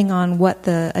 depending on what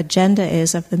the agenda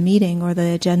is of the meeting or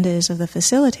the agenda is of the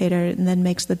facilitator, and then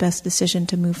makes the best decision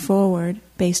to move forward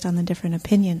based on the different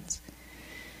opinions.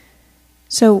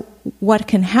 So what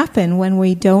can happen when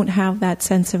we don't have that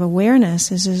sense of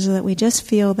awareness is that we just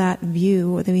feel that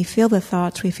view, or that we feel the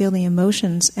thoughts, we feel the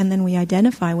emotions, and then we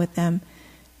identify with them,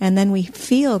 and then we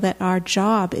feel that our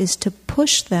job is to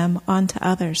push them onto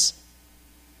others.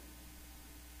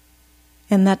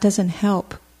 And that doesn't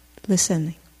help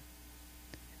listening.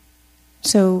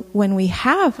 So when we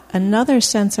have another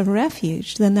sense of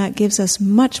refuge, then that gives us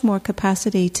much more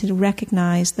capacity to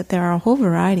recognize that there are a whole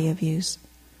variety of views.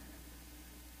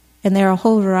 And there are a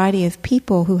whole variety of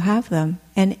people who have them.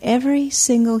 And every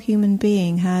single human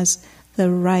being has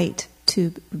the right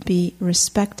to be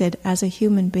respected as a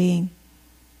human being,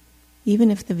 even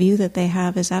if the view that they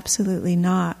have is absolutely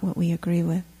not what we agree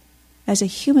with. As a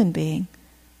human being,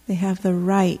 they have the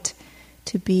right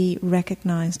to be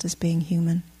recognized as being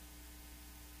human.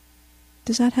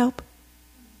 Does that help?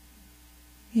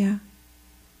 Yeah.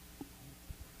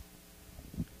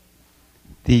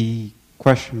 The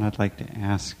question I'd like to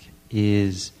ask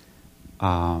is,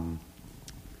 as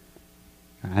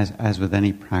with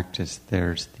any practice,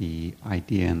 there's the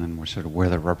idea, and then we're sort of where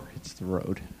the rubber hits the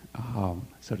road,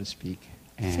 so to speak.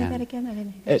 And say that again. I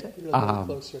didn't hear that.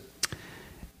 Closer.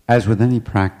 As with any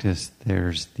practice,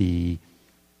 there's the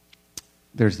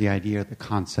idea, the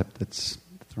concept that's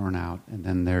thrown out, and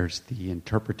then there's the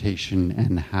interpretation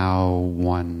and how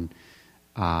one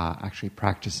actually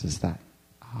practices that.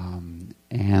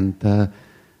 And the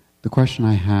question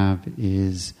I have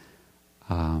is,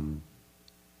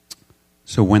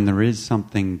 so when there is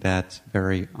something that's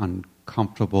very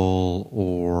uncomfortable,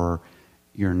 or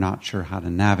you're not sure how to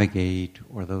navigate,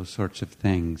 or those sorts of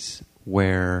things,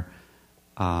 where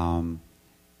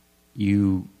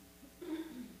you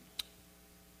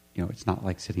know, it's not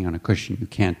like sitting on a cushion. You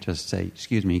can't just say,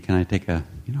 "Excuse me, can I take a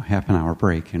half an hour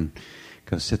break and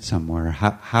go sit somewhere?"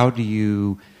 How do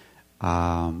you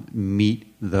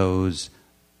meet those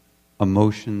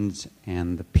emotions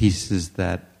and the pieces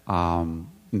that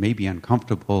may be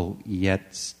uncomfortable,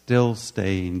 yet still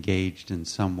stay engaged in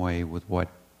some way with what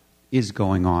is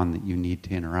going on that you need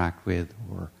to interact with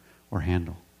or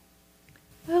handle?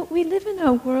 Well, we live in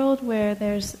a world where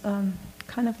there's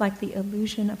kind of like the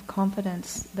illusion of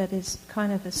confidence that is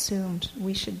kind of assumed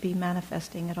we should be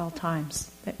manifesting at all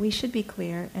times, that we should be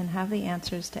clear and have the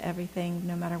answers to everything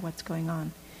no matter what's going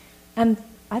on. And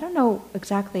I don't know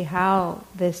exactly how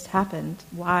this happened,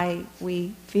 why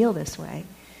we feel this way,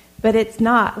 but it's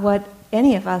not what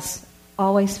any of us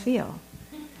always feel.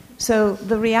 So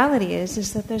the reality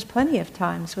is that there's plenty of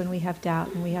times when we have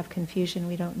doubt and we have confusion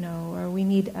we don't know, or we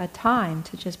need a time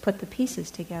to just put the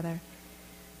pieces together.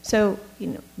 So,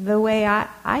 the way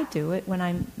I do it when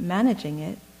I'm managing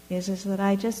it is that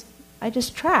I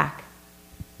just track.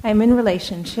 I'm in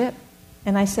relationship,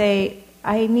 and I say,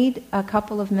 I need a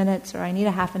couple of minutes, or I need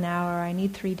a half an hour, or I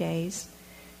need 3 days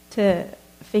to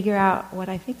figure out what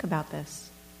I think about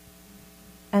this.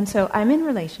 And so I'm in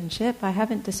relationship, I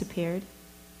haven't disappeared,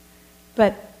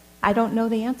 but I don't know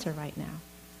the answer right now.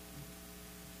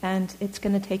 And it's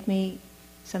going to take me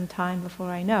some time before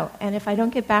I know. And if I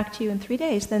don't get back to you in 3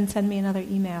 days, then send me another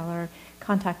email or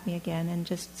contact me again and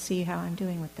just see how I'm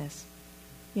doing with this.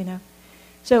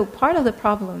 So part of the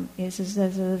problem is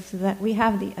that we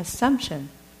have the assumption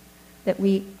that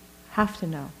we have to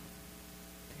know.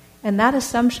 And that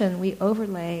assumption we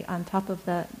overlay on top of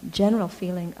the general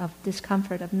feeling of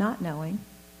discomfort of not knowing,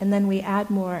 and then we add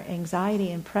more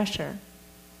anxiety and pressure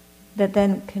that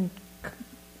then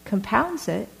compounds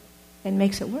it and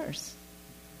makes it worse.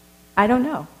 I don't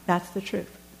know. That's the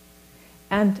truth.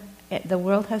 And the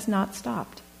world has not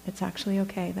stopped. It's actually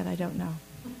okay that I don't know.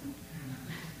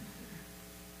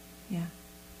 Yeah.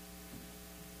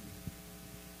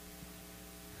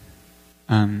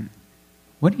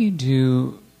 What do you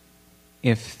do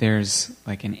if there's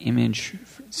like an image,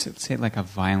 say like a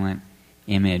violent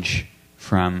image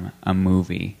from a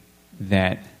movie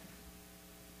that,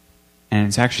 and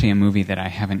it's actually a movie that I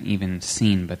haven't even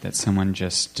seen, but that someone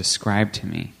just described to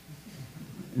me,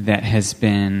 that has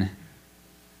been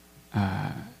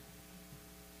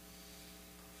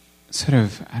sort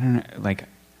of, I don't know, like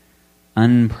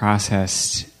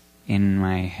unprocessed in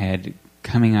my head,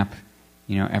 coming up,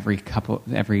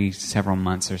 every several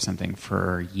months or something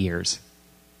for years.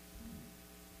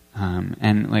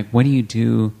 And like, what do you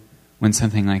do when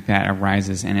something like that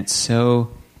arises and it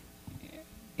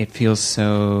feels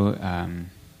so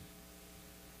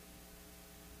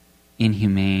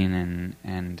inhumane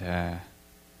and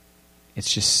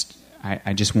it's just,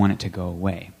 I just want it to go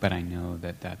away, but I know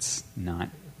that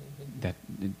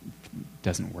it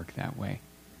doesn't work that way.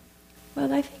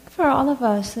 Well, I think for all of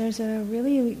us, there's a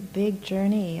really big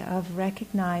journey of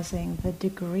recognizing the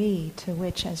degree to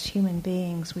which, as human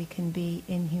beings, we can be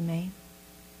inhumane,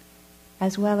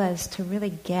 as well as to really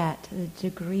get the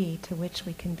degree to which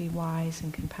we can be wise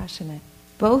and compassionate.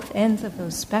 Both ends of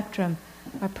those spectrum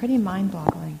are pretty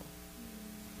mind-boggling.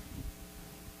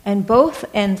 And both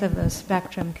ends of those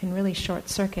spectrum can really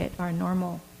short-circuit our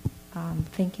normal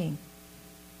thinking.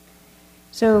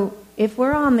 So if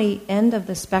we're on the end of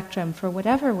the spectrum, for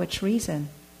whatever which reason,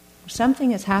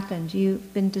 something has happened,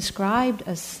 you've been described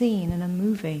a scene in a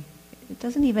movie. It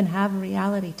doesn't even have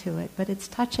reality to it, but it's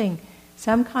touching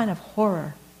some kind of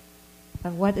horror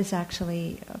of what is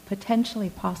actually potentially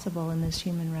possible in this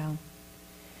human realm.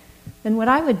 Then what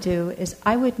I would do is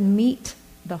I would meet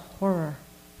the horror,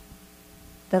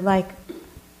 the like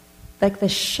the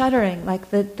shuddering, like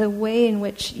the way in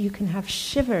which you can have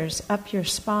shivers up your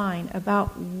spine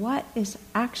about what is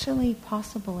actually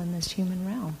possible in this human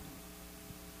realm.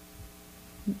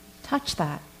 Touch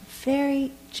that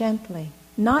very gently.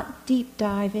 Not deep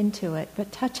dive into it,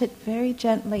 but touch it very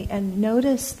gently and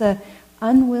notice the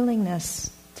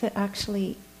unwillingness to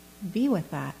actually be with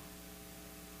that.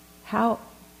 How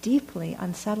deeply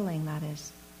unsettling that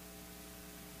is.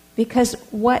 Because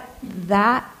what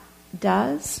that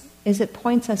does is it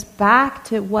points us back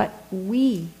to what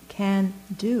we can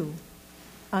do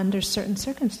under certain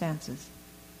circumstances.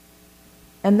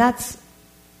 And that's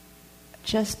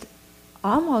just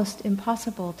almost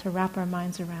impossible to wrap our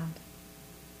minds around.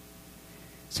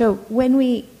 So when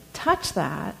we touch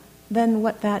that, then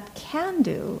what that can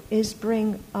do is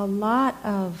bring a lot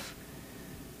of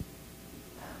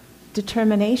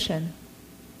determination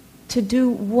to do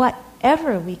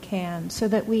whatever we can so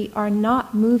that we are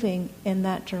not moving in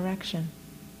that direction.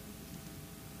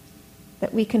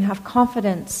 That we can have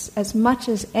confidence as much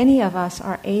as any of us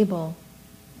are able.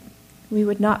 We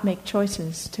would not make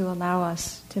choices to allow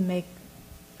us to make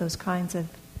those kinds of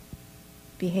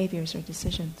behaviors or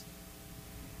decisions.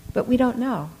 But we don't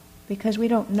know, because we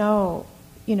don't know,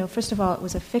 first of all, it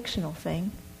was a fictional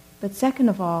thing, but second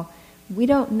of all, we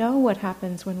don't know what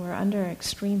happens when we're under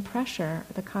extreme pressure,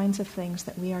 the kinds of things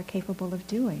that we are capable of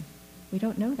doing. We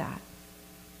don't know that.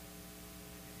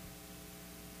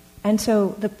 And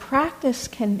so the practice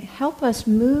can help us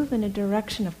move in a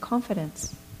direction of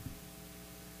confidence.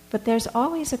 But there's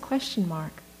always a question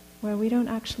mark where we don't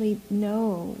actually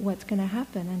know what's going to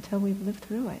happen until we've lived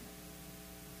through it.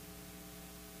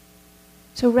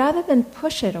 So rather than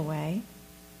push it away,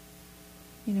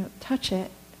 touch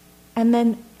it, and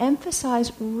then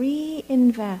emphasize,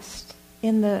 reinvest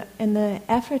in the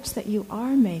efforts that you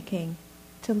are making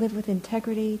to live with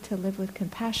integrity, to live with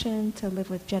compassion, to live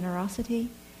with generosity,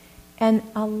 and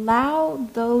allow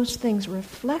those things,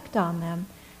 reflect on them,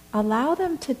 allow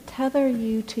them to tether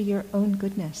you to your own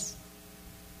goodness.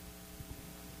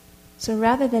 So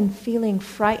rather than feeling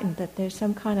frightened that there's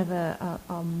some kind of a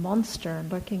monster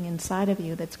lurking inside of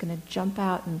you that's going to jump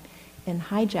out and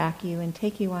hijack you and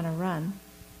take you on a run,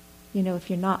 if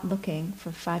you're not looking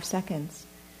for 5 seconds,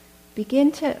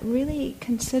 begin to really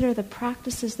consider the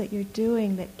practices that you're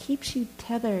doing that keeps you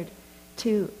tethered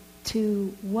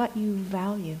to what you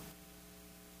value.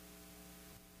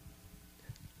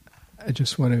 I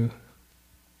just want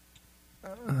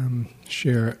to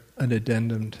share an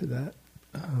addendum to that.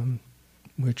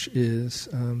 Which is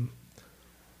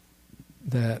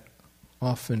that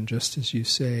often, just as you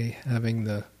say, having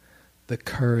the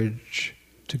courage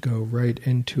to go right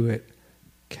into it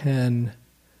can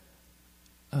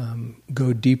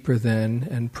go deeper then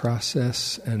and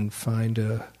process and find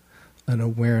an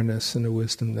awareness and a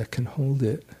wisdom that can hold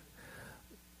it.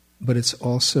 But it's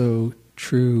also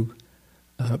true,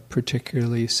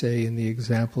 particularly, say, in the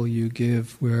example you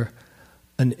give, where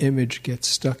an image gets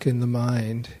stuck in the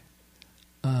mind,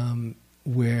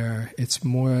 where it's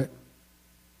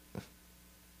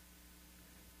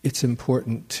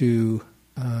important to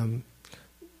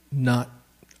not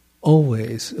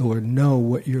always, or know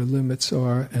what your limits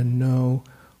are, and know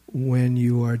when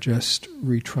you are just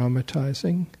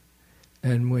re-traumatizing,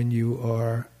 and when you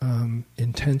are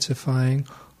intensifying,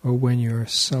 or when you're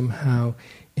somehow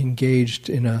engaged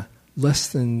in a less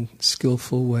than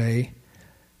skillful way,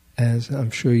 as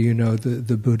I'm sure you know,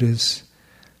 the Buddha's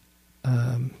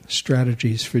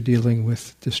strategies for dealing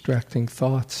with distracting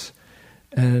thoughts,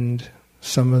 and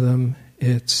some of them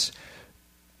it's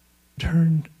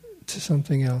turn to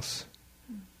something else.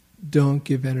 Don't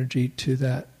give energy to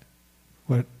that,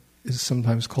 what is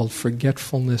sometimes called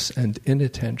forgetfulness and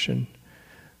inattention.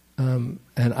 And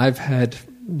I've had,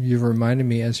 you reminded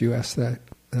me as you asked that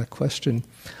question,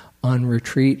 on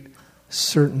retreat,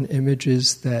 certain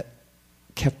images that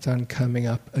kept on coming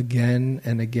up again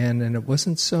and again, and it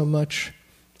wasn't so much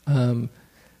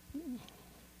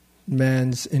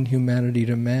man's inhumanity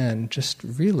to man, just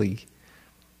really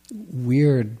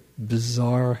weird,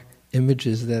 bizarre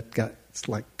images that got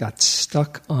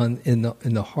stuck in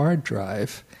the hard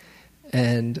drive,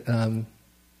 and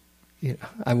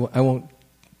I won't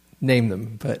name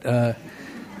them, but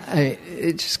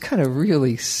it's just kind of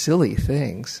really silly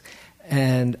things,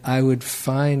 and I would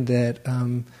find that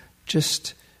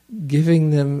just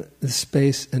giving them the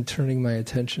space and turning my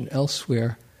attention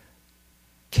elsewhere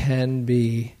can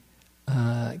be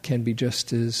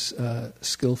just as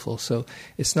skillful. So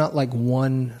it's not like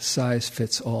one size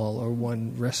fits all or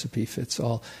one recipe fits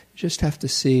all. You just have to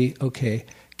see, okay,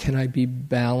 can I be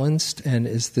balanced, and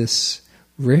is this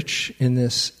rich in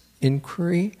this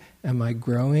inquiry? Am I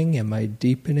growing? Am I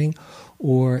deepening?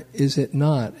 Or is it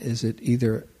not? Is it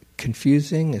either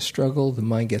confusing, a struggle, the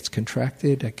mind gets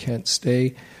contracted, I can't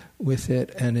stay with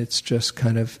it, and it's just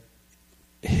kind of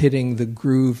hitting the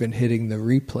groove and hitting the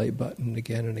replay button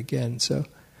again and again. So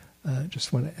I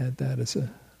just want to add that as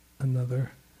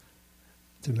another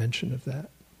dimension of that.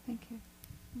 Thank you.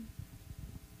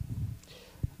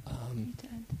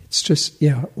 It's just,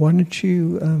 why don't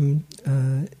you,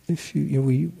 if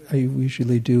I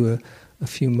usually do a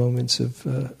few moments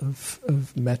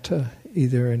of metta,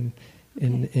 either in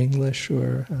English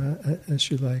or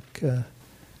as you like,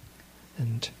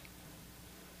 and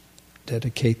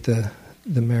dedicate the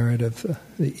merit of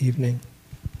the evening.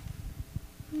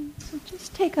 So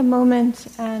just take a moment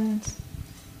and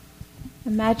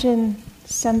imagine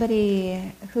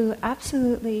somebody who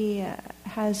absolutely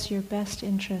has your best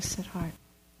interests at heart.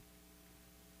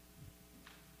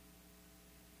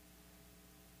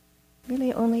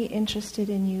 Really only interested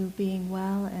in you being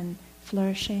well and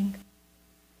flourishing.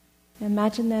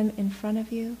 Imagine them in front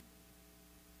of you.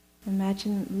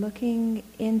 Imagine looking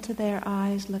into their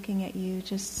eyes, looking at you,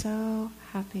 just so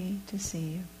happy to see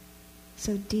you,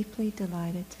 so deeply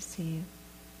delighted to see you,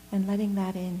 and letting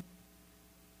that in.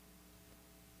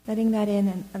 Letting that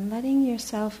in and letting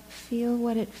yourself feel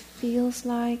what it feels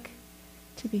like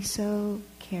to be so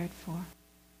cared for.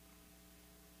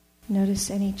 Notice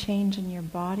any change in your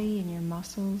body, in your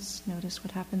muscles. Notice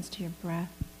what happens to your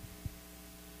breath.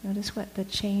 Notice what the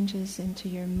changes into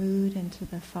your mood and to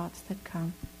the thoughts that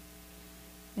come.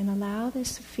 And allow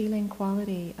this feeling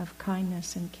quality of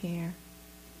kindness and care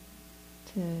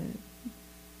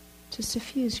to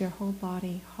suffuse your whole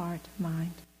body, heart,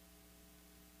 mind.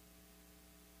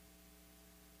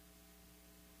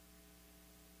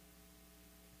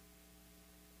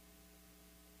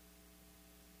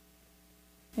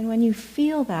 And when you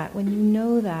feel that, when you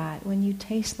know that, when you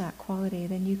taste that quality,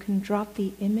 then you can drop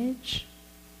the image,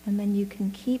 and then you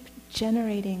can keep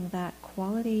generating that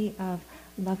quality of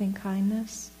loving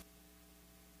kindness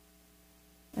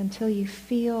until you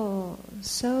feel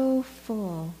so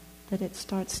full that it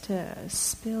starts to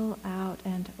spill out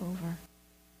and over.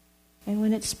 And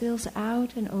when it spills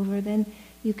out and over, then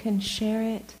you can share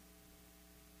it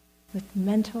with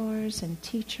mentors and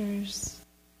teachers,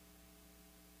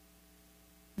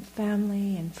 with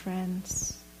family and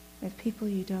friends, with people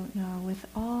you don't know, with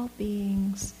all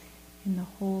beings in the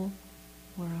whole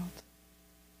world.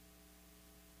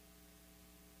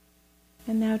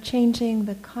 And now changing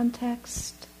the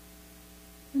context,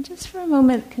 and just for a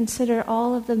moment consider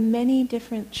all of the many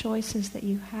different choices that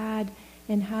you had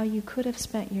in how you could have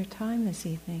spent your time this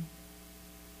evening.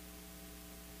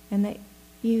 And that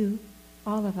you,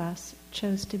 all of us,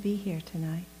 chose to be here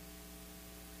tonight.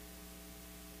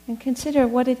 And consider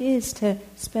what it is to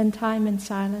spend time in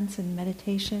silence and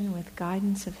meditation with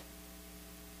guidance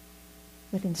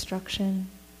with instruction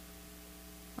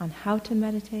on how to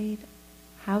meditate,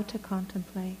 how to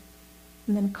contemplate,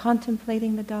 and then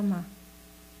contemplating the Dhamma,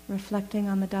 reflecting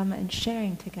on the Dhamma and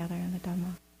sharing together in the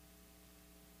Dhamma.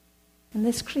 And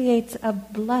this creates a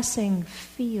blessing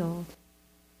field,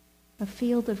 a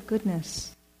field of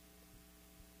goodness.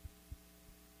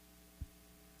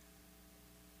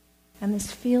 And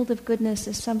this field of goodness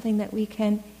is something that we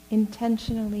can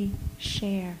intentionally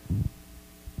share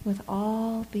with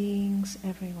all beings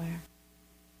everywhere.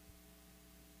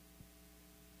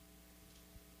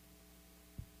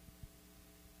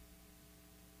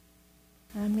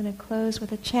 I'm going to close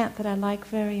with a chant that I like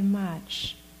very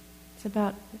much. It's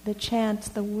about the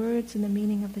chant, the words and the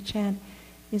meaning of the chant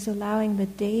is allowing the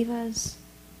devas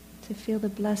to feel the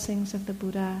blessings of the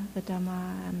Buddha, the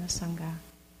Dhamma, and the Sangha.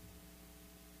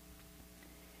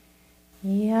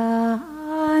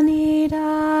 Yani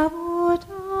da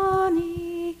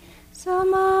Bhutani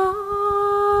Samangatani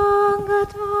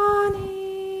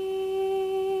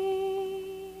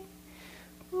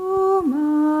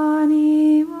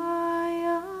Umani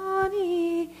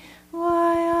Vayani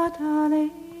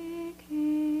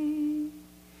Vayataleke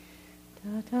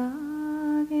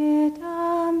Tatagetam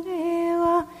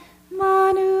Deva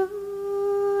Manu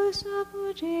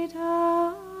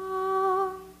Sapujitam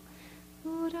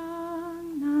Buddhang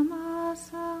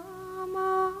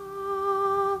Namasama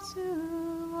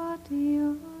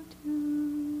Suvatiotu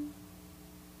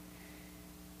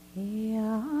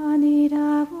Yanida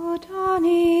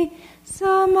Bhutani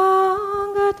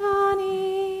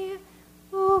Samangatani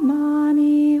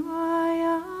Umani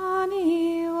Vayani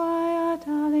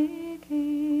Vayataleke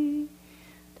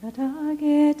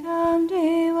Tatagetam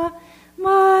Deva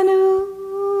Manu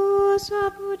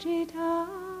Swapujitam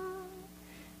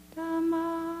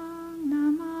Dhammang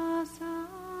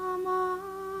Namasama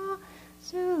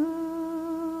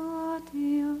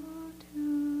Suvatiotu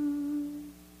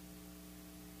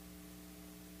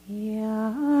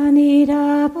Yanida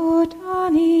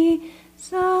Bhutani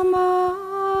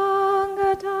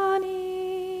Samangatani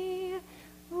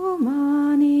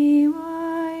Umani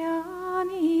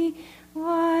Vayani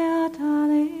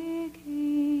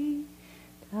Vayataleke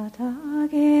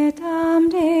Tatagetam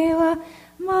Deva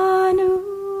Manu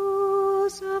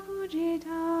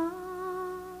Sapujitam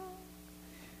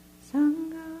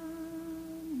Sangha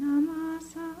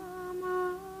Namasama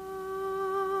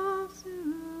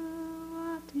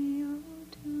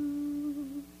Suvatiotu.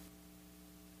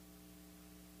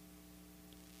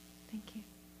 Thank you.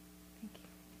 Thank you.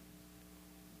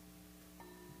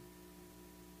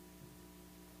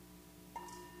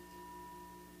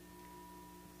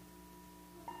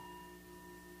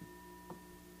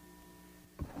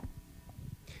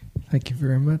 Thank you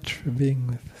very much for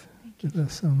being with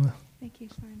us, Amma. Thank you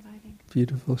for inviting.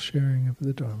 Beautiful sharing of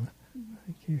the Dharma. Mm-hmm.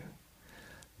 Thank you.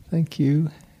 Thank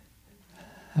you.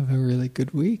 Have a really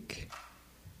good week.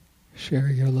 Share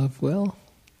your love well.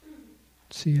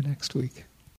 See you next week.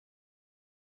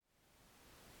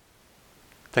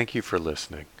 Thank you for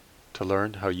listening. To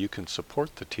learn how you can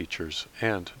support the teachers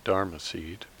and Dharma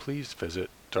Seed, please visit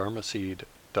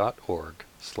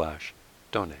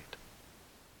dharmaseed.org/donate.